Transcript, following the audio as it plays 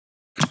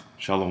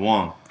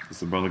Shalom. This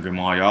is the brother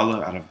Gamal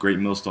Yala out of Great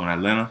Millstone,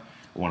 Atlanta.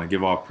 I want to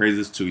give all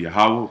praises to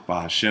YAHAWAH,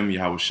 BAHASHAM,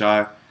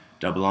 YAHAWASHI.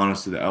 Double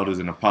honors to the elders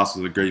and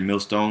apostles of Great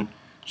Millstone.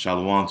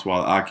 Shalom to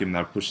all Akim that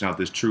are pushing out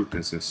this truth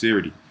and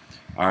sincerity.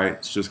 Alright,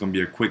 it's just going to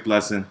be a quick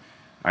lesson.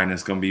 Alright, and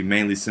it's going to be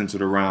mainly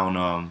centered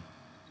around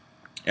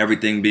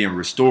everything being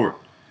restored.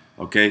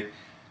 Okay?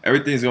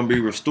 Everything's going to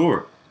be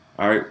restored.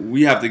 Alright,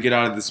 we have to get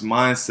out of this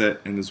mindset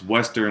and this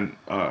Western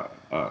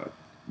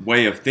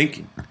way of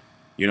thinking.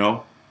 You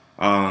know?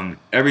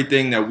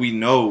 Everything that we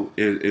know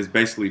is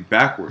basically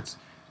backwards.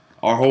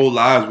 Our whole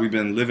lives we've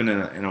been living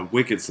in a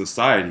wicked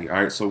society.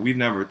 All right, so we've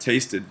never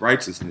tasted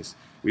righteousness.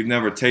 We've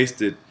never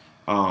tasted,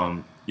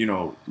 living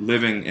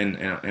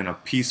in a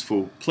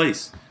peaceful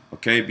place.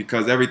 Okay,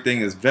 because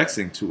everything is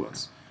vexing to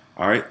us.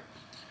 All right.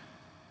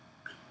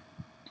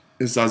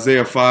 It's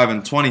Isaiah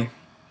 5:20.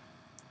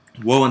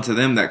 Woe unto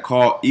them that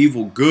call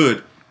evil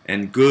good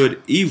and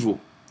good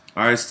evil.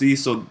 All right. See,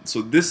 so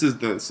this is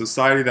the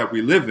society that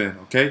we live in.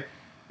 Okay.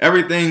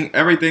 Everything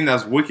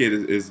that's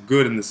wicked is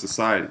good in the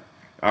society.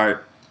 All right,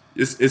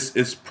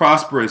 it's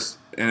prosperous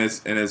and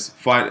it's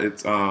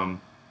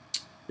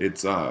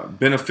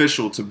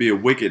beneficial to be a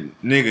wicked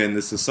nigga in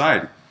this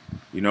society,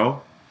 you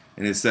know.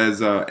 And it says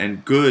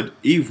and good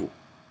evil.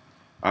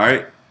 All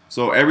right,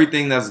 so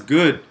everything that's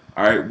good,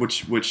 all right,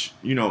 which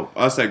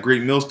us at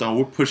Great Millstone,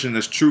 we're pushing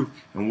this truth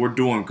and we're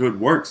doing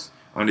good works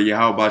under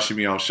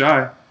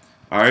YAHAWASHI.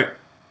 All right.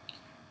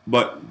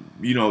 But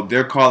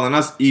they're calling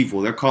us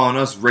evil. They're calling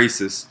us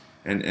racist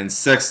and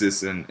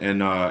sexist and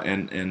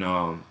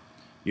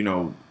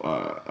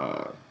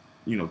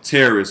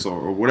terrorists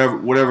or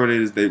whatever it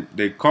is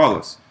they call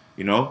us.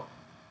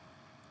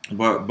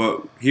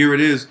 But here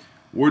it is.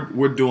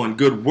 We're doing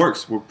good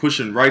works. We're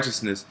pushing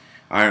righteousness.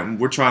 All right, and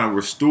we're trying to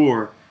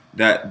restore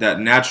that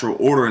natural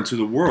order into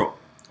the world.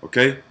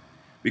 Okay,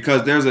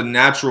 because there's a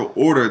natural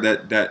order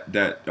that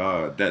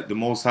the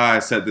Most High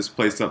set this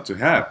place up to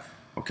have.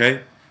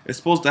 Okay. It's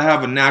supposed to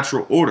have a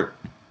natural order,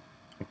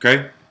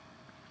 okay?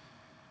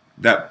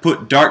 That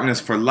put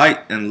darkness for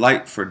light and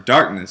light for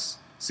darkness.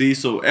 See,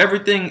 so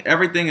everything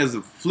is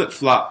a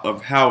flip-flop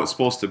of how it's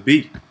supposed to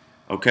be,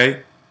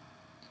 okay?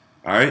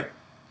 All right,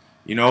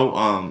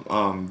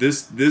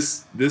 this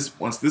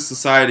once this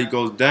society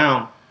goes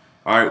down,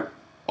 all right,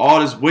 all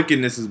this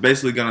wickedness is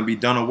basically going to be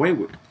done away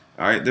with.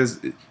 All right,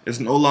 it's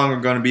no longer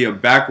going to be a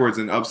backwards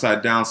and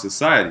upside down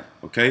society,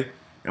 okay?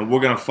 And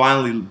we're going to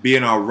finally be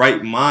in our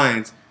right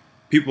minds.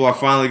 People are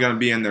finally going to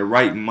be in their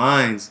right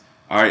minds,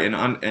 all right,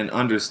 and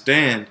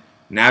understand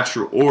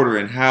natural order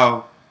and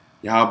how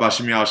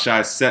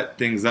YAHAWASHI set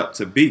things up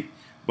to be.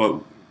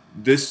 But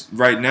this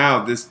right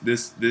now, this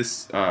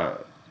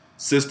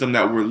system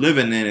that we're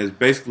living in is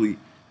basically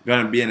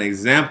going to be an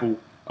example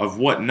of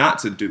what not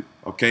to do,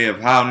 okay,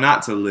 of how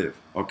not to live,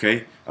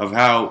 okay, of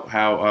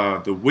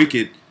how the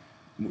wicked,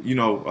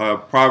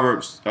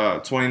 Proverbs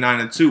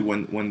 29:2,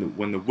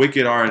 when the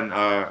wicked are in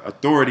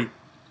authority,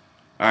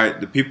 all right,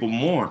 the people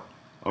mourn.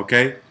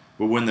 Okay,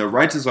 but when the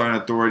righteous are in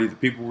authority, the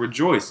people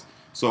rejoice.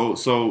 So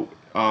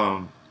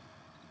the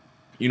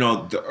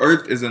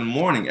earth is in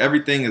mourning.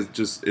 Everything is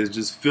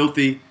just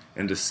filthy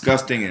and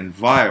disgusting and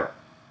vile.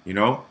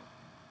 All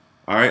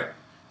right.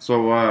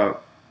 So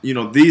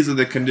these are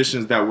the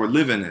conditions that we're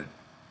living in.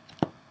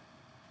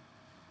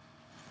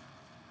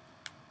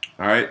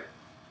 All right.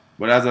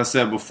 But as I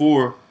said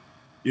before,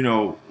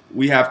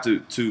 we have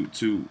to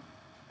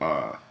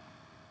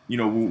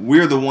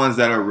we're the ones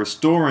that are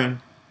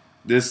restoring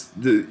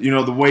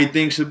the way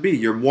things should be.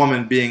 Your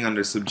woman being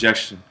under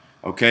subjection,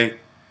 okay?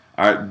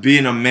 All right,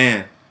 being a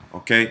man,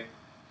 okay?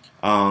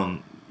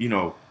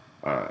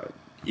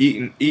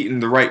 Eating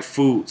the right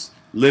foods,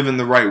 living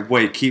the right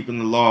way, keeping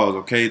the laws,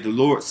 okay? The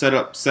Lord set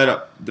up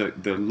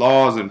the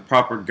laws and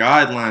proper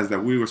guidelines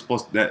that we're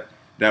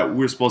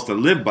supposed to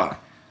live by,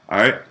 all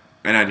right,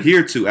 and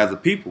adhere to as a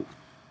people,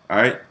 all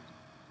right?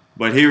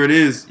 But here it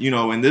is,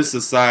 in this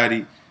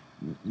society,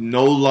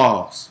 no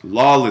laws,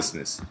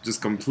 lawlessness,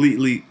 just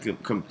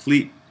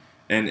complete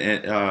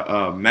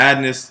and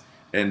madness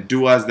and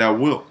do as thou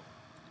wilt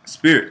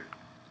spirit.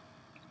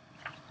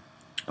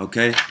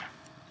 Okay,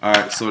 all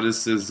right. So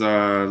this is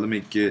let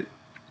me get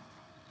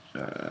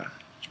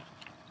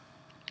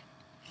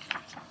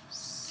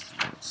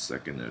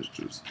Second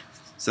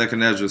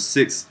Ezra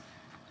 6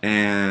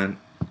 and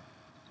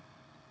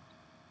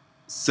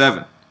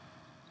 7.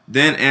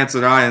 Then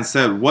answered I and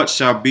said, what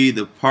shall be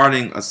the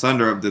parting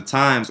asunder of the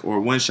times, or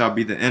when shall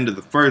be the end of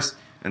the first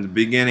and the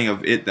beginning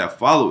of it that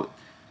followeth?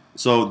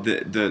 So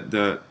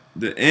the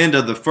end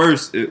of the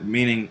first,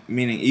 meaning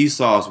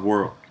Esau's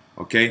world,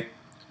 okay,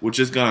 which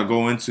is gonna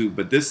go into,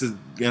 but this is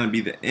gonna be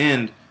the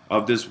end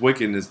of this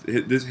wickedness.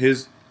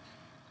 His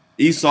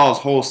Esau's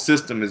whole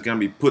system is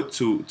gonna be put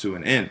to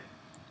an end,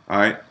 all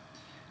right,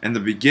 and the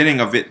beginning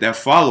of it that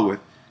followeth.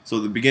 So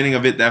the beginning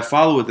of it that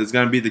followeth is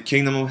gonna be the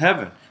kingdom of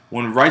heaven,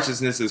 when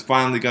righteousness is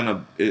finally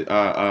gonna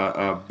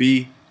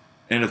be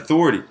in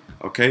authority,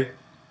 okay,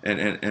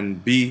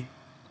 and be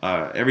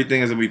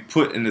everything is gonna be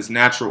put in this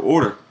natural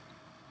order,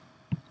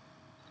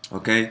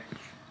 okay.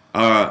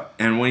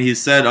 And when he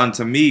said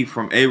unto me,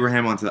 from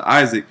Abraham unto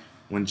Isaac,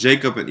 when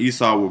Jacob and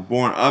Esau were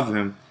born of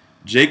him,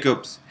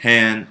 Jacob's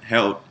hand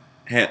held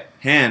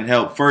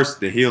first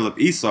the heel of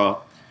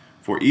Esau,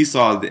 for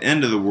Esau is the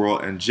end of the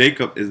world, and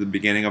Jacob is the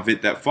beginning of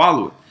it that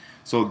followeth.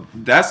 So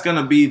that's going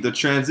to be the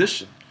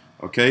transition,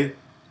 okay?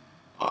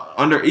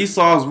 Under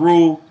Esau's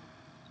rule,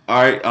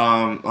 all right,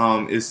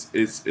 it's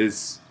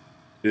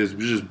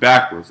just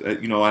backwards,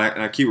 you know.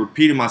 And I keep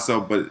repeating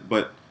myself,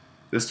 but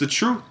it's the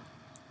truth,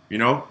 you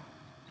know.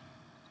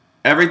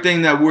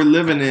 Everything that we're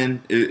living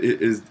in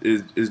is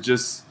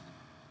just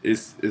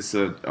it's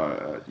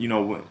a you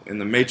know, in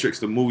the Matrix,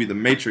 the movie The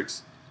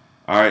Matrix,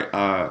 all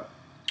right,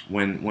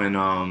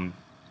 when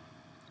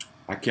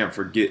I can't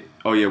forget,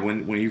 oh yeah,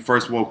 when he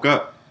first woke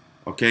up,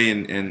 okay,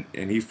 and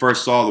he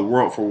first saw the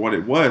world for what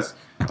it was,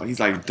 he's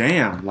like,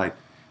 damn, like,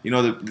 you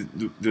know,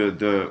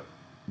 the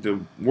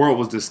world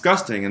was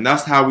disgusting. And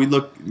that's how we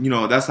look, you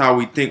know, that's how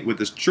we think with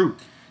this truth.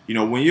 You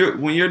know, when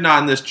you're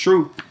not in this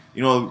truth,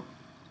 you know,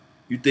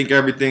 you think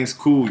everything's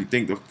cool, you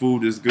think the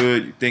food is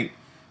good, you think,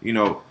 you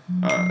know,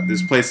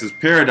 this place is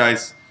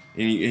paradise,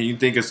 and you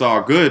think it's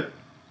all good,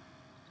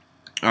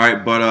 all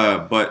right,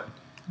 but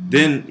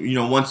then, you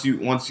know, once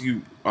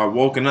you are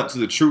woken up to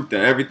the truth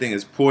that everything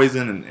is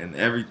poison, and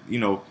every, you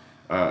know,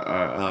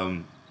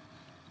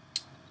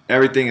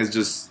 everything is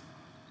just,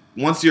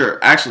 once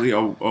you're actually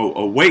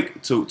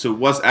awake to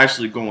what's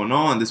actually going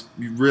on,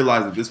 you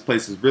realize that this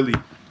place is really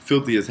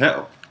filthy as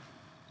hell.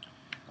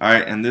 All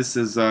right, and this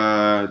is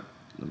let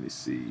me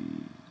see,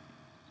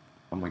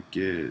 I'm gonna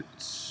get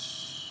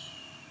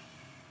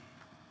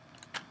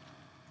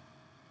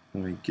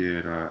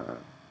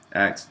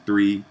Acts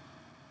 3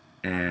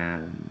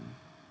 and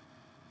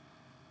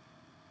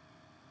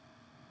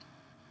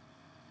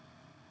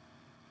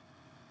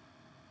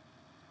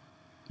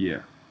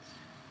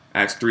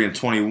Acts 3 and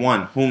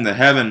 21, whom the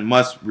heaven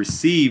must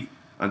receive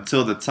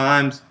until the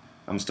times,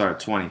 I'm gonna start at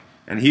 20,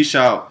 and he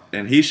shall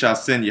send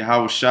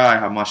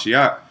YAHAWASHI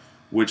HaMashiach,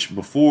 which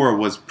before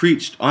was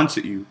preached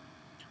unto you,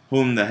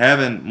 whom the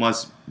heaven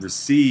must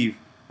receive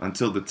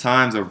until the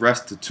times of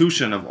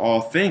restitution of all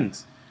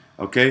things.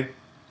 Okay,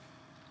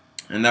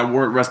 and that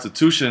word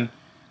restitution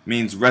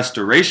means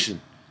restoration.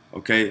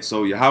 Okay,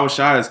 so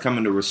YAHAWASHI is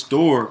coming to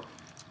restore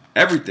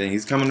everything.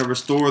 He's coming to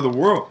restore the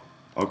world.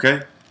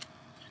 Okay,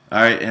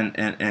 all right,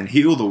 and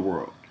heal the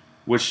world,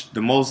 which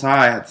the Most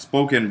High had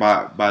spoken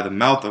by the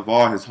mouth of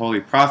all his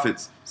holy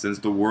prophets since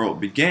the world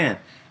began.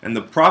 And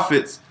the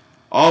prophets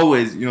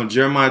always, you know,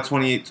 Jeremiah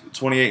 28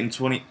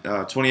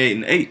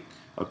 and 8.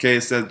 Okay,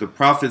 it says the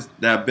prophets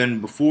that have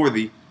been before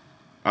thee,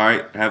 all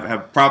right,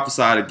 have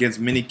prophesied against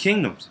many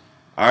kingdoms.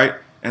 All right,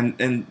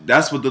 and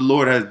that's what the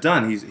Lord has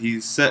done.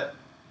 He's set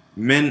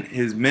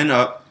his men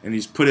up, and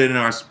he's put it in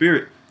our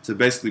spirit to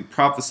basically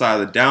prophesy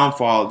the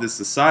downfall of this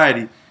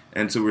society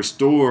and to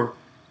restore,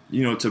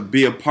 you know, to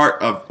be a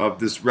part of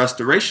this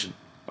restoration.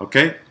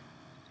 Okay,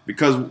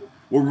 because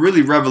we're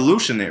really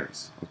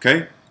revolutionaries.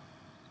 Okay,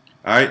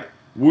 all right.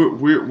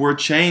 We're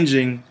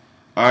changing,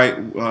 all right.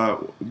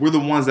 We're the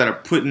ones that are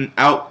putting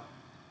out,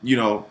 you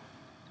know,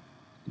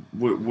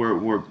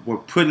 we're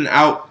putting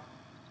out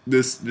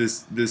this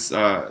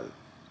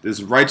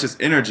righteous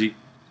energy,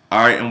 all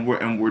right, and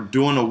we're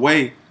doing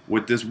away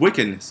with this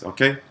wickedness.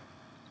 Okay,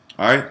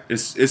 all right.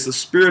 It's a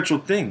spiritual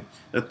thing.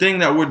 The thing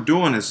that we're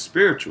doing is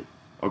spiritual.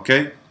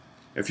 Okay,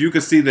 if you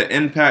could see the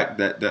impact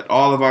that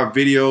all of our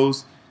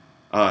videos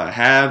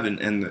have,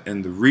 and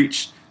the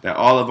reach that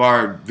all of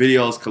our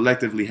videos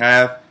collectively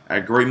have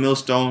at Great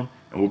Millstone,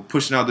 and we're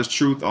pushing out this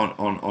truth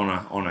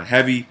on a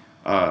heavy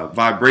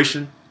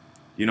vibration,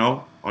 you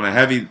know, on a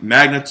heavy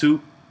magnitude,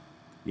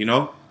 you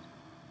know,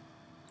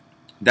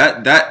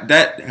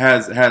 that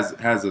has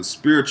a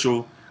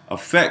spiritual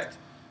effect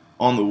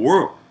on the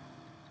world,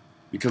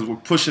 because we're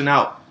pushing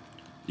out,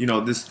 you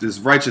know, this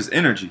righteous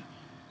energy.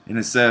 And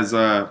it says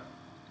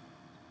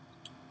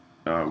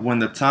when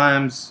the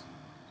times,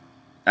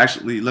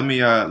 actually, let me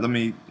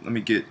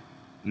get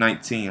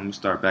 19. I'm gonna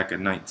start back at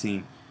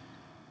 19.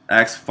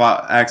 Acts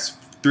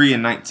 3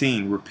 and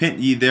 19. Repent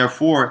ye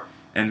therefore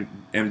and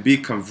be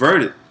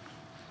converted,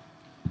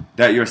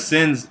 that your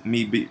sins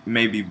may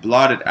be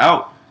blotted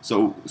out.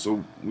 So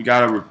we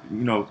gotta,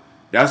 you know,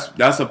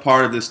 that's a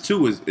part of this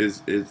too.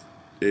 Is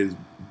you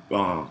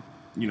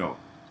know,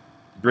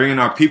 bringing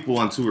our people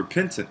unto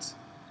repentance.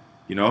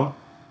 You know,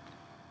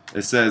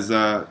 it says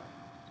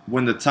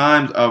when the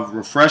times of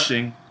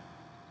refreshing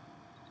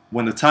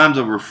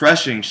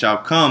shall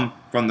come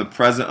from the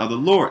presence of the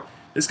Lord.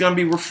 It's gonna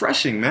be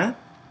refreshing, man.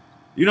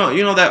 You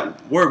know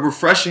that word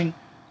refreshing,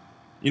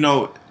 you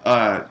know,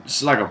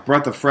 it's like a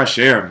breath of fresh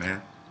air,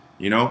 man.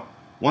 You know,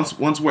 once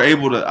we're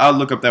able to, I'll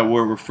look up that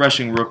word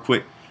refreshing real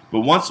quick.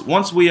 But once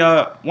we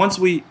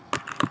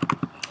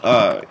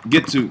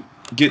get to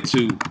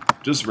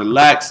just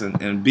relax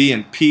and be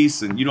in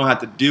peace, and you don't have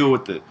to deal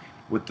with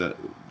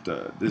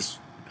this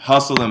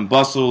hustle and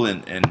bustle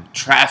and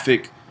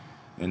traffic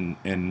and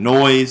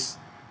noise,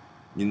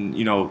 and,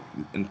 you know,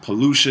 and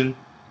pollution.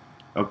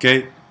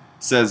 Okay, it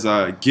says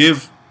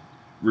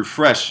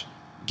refresh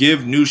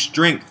give new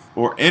strength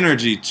or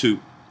energy to,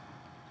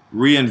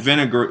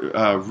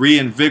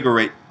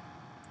 reinvigorate,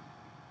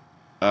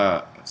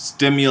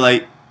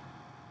 stimulate,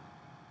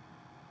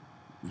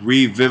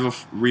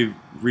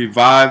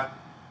 revive,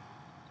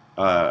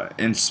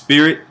 in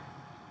spirit,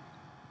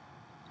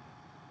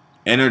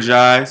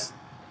 energize.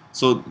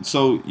 So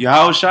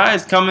Yahawashi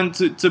is coming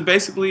to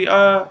basically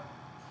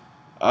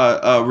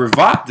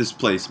revive this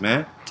place,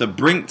 man. To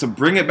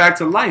bring it back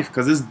to life,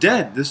 because it's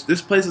dead.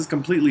 This place is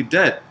completely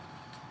dead.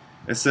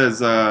 It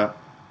says what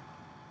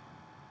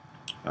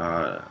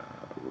was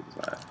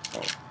that?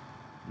 Oh,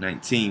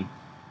 19. It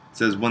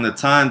says, when the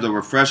times of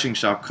refreshing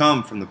shall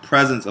come from the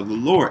presence of the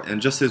Lord,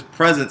 and just his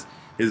presence,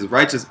 his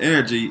righteous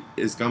energy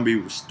is going to be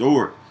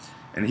restored.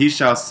 And he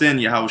shall send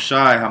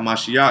Yahawashi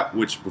HaMashiach,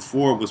 which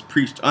before was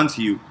preached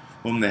unto you,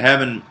 whom the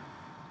heaven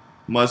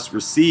must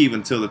receive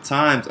until the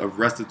times of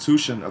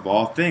restitution of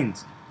all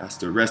things. That's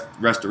the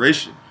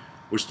restoration,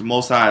 which the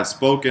Most High has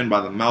spoken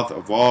by the mouth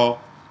of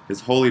all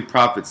his holy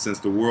prophets since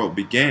the world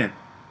began.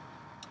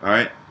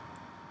 Alright?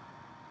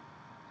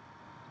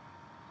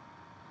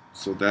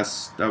 So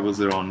that was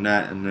it on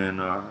that. And then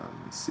let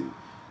me see.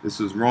 This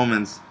was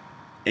Romans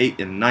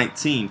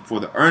 8:19. For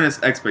the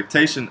earnest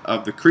expectation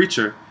of the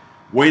creature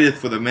waiteth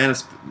for the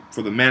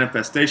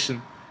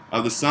manifestation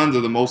of the sons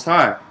of the Most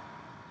High.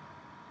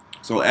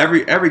 So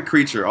every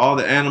creature, all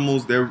the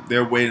animals,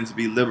 they're waiting to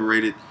be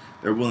liberated.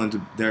 They're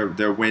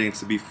waiting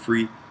to be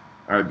free.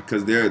 All right,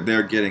 because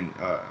they're getting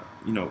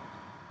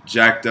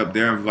jacked up.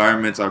 Their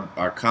environments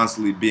are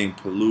constantly being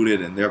polluted,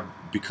 and they're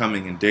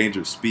becoming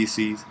endangered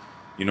species.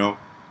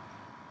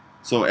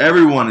 So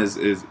everyone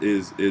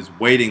is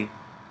waiting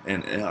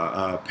and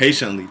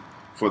patiently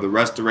for the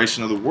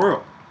restoration of the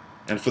world,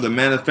 and for the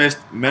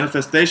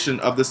manifestation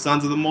of the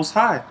sons of the Most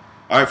High.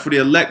 All right, for the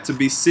elect to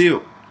be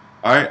sealed.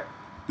 All right,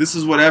 this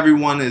is what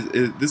everyone is.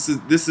 This is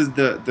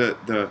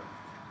the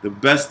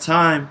best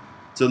time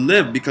to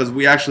live, because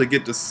we actually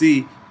get to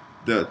see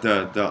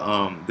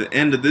the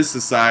end of this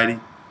society,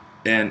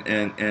 and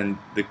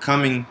the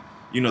coming,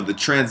 the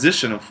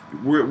transition of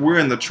we're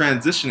in the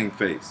transitioning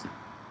phase.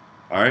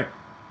 All right.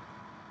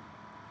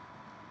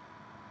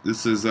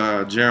 This is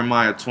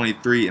Jeremiah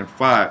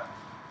 23:5.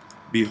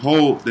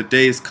 Behold, the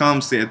days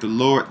come, saith the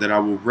Lord, that I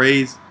will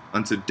raise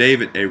unto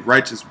David a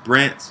righteous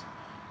branch,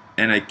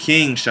 and a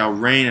king shall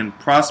reign and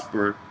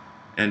prosper,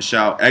 and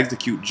shall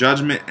execute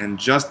judgment and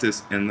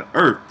justice in the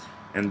earth.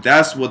 And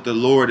that's what the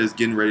Lord is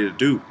getting ready to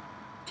do.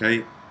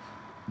 Okay,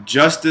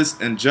 justice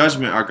and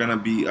judgment are going to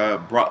be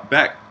brought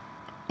back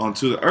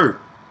onto the earth.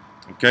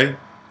 Okay,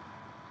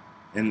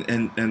 and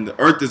the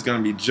earth is going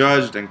to be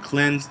judged and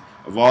cleansed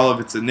of all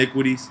of its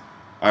iniquities.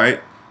 All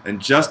right,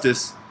 and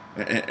justice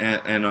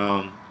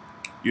and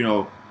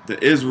the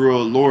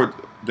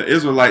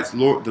Israelites,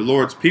 the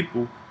Lord's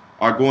people,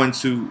 are going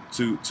to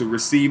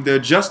receive their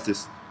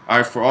justice. All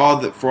right, for all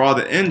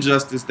the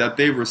injustice that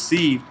they've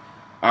received.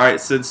 All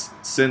right, since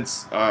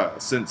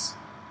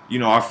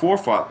our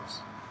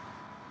forefathers,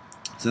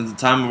 since the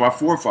time of our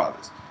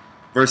forefathers.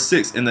 Verse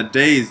 6: in the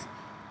days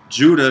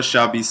Judah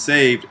shall be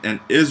saved,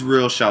 and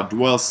Israel shall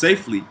dwell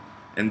safely,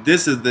 and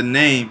this is the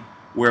name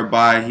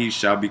whereby he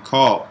shall be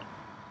called.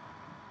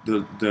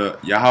 The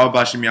Yahawah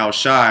B'Hashem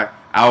Yahawashi,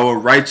 our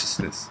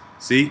righteousness.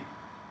 See, it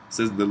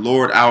says the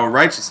Lord our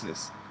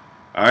righteousness.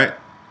 All right.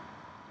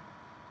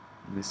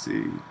 Let me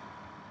see.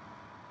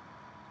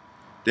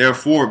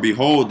 Therefore,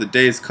 behold, the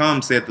days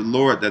come, saith the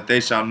Lord, that they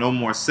shall no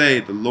more say,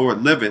 the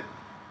Lord liveth,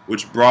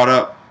 which brought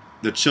up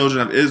the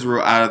children of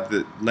Israel out of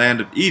the land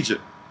of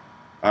Egypt.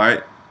 All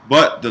right.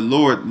 But the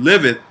Lord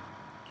liveth,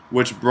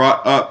 which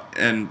brought up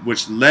and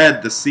which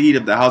led the seed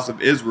of the house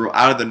of Israel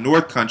out of the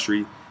north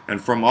country, and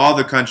from all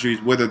the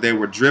countries whither they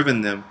were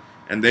driven them,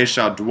 and they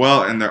shall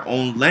dwell in their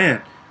own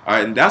land. All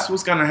right, and that's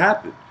what's going to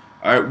happen.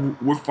 All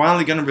right, we're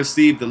finally going to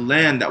receive the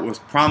land that was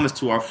promised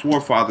to our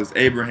forefathers,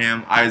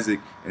 Abraham, Isaac,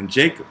 and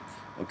Jacob.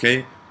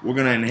 Okay, we're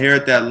going to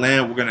inherit that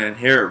land. We're going to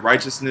inherit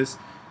righteousness.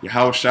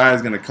 Yahawashi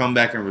is going to come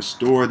back and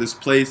restore this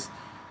place,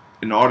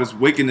 and all this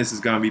wickedness is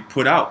going to be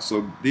put out.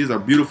 So these are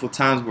beautiful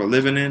times we're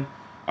living in.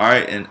 All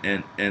right,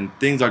 and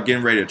things are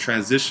getting ready to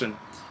transition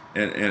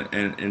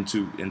and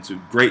into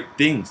great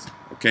things.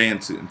 Okay,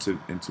 into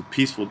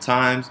peaceful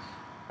times.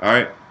 All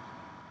right,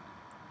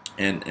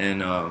 and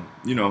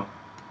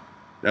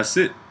that's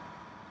it.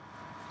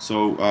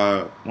 So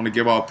I want to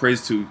give all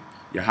praise to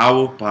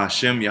Yahawah,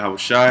 BAHASHAM,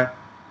 Yahawashi.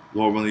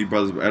 Lord willing, you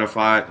brothers were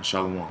edified, and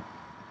Shalom.